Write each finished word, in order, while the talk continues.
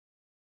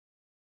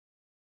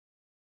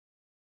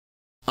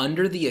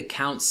Under the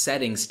Account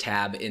Settings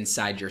tab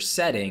inside your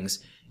settings,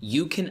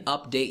 you can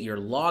update your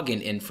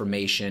login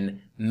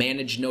information,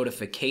 manage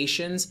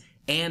notifications,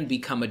 and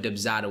become a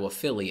Dubsado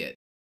affiliate.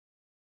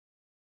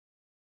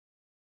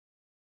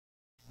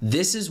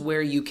 This is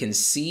where you can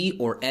see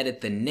or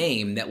edit the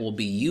name that will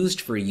be used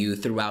for you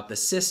throughout the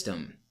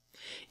system.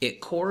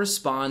 It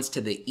corresponds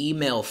to the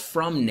email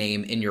from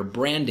name in your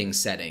branding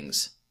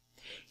settings.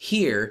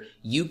 Here,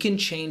 you can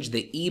change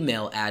the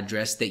email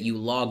address that you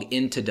log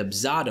into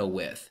Dubsado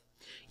with.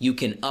 You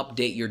can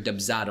update your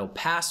Dubsado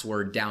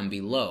password down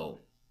below.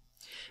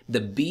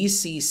 The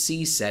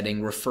BCC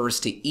setting refers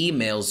to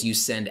emails you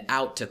send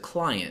out to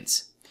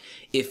clients.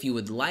 If you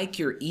would like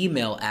your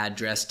email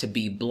address to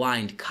be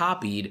blind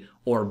copied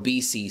or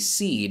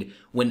BCC'd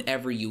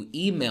whenever you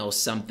email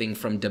something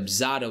from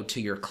Dubsado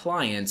to your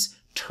clients,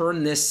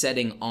 turn this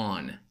setting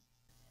on.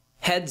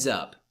 Heads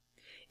up,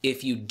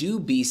 if you do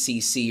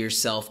BCC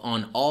yourself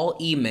on all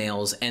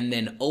emails and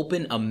then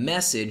open a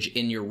message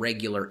in your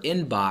regular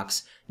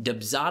inbox,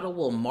 Dubsado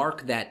will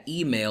mark that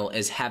email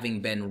as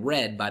having been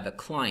read by the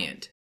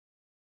client.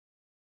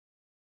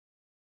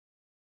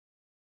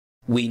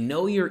 We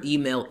know your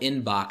email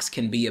inbox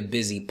can be a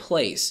busy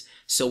place,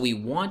 so we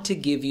want to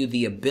give you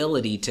the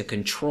ability to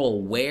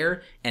control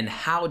where and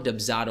how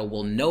Dubsado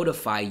will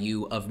notify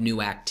you of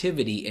new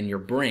activity in your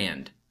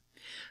brand.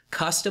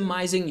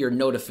 Customizing your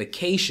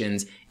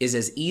notifications is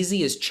as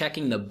easy as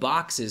checking the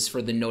boxes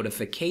for the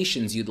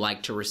notifications you'd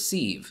like to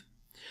receive.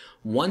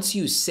 Once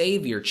you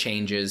save your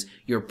changes,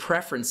 your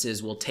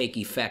preferences will take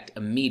effect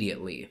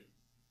immediately.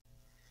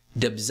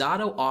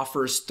 Dubsado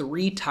offers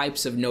 3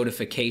 types of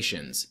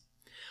notifications.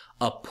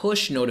 A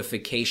push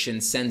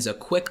notification sends a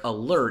quick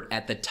alert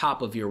at the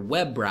top of your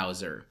web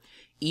browser,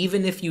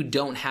 even if you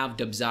don't have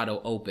Dubsado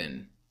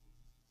open.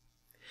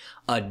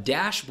 A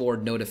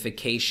dashboard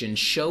notification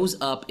shows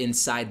up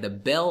inside the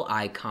bell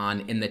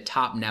icon in the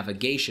top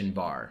navigation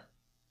bar.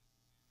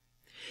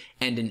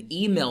 And an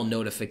email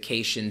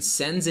notification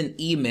sends an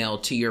email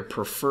to your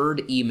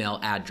preferred email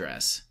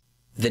address.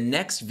 The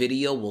next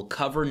video will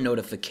cover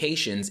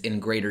notifications in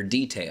greater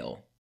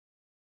detail.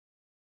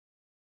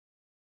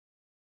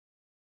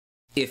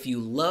 If you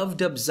love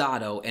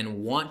Dubsado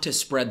and want to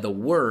spread the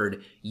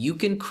word, you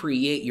can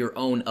create your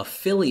own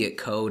affiliate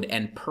code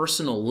and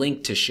personal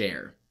link to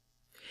share.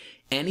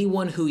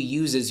 Anyone who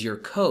uses your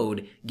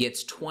code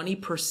gets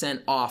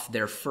 20% off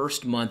their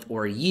first month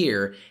or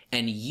year,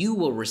 and you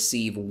will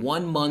receive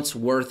 1 month's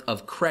worth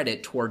of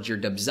credit towards your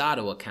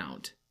Dubsado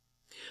account.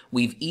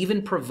 We've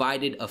even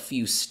provided a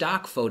few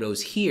stock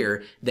photos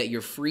here that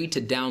you're free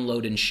to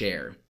download and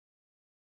share.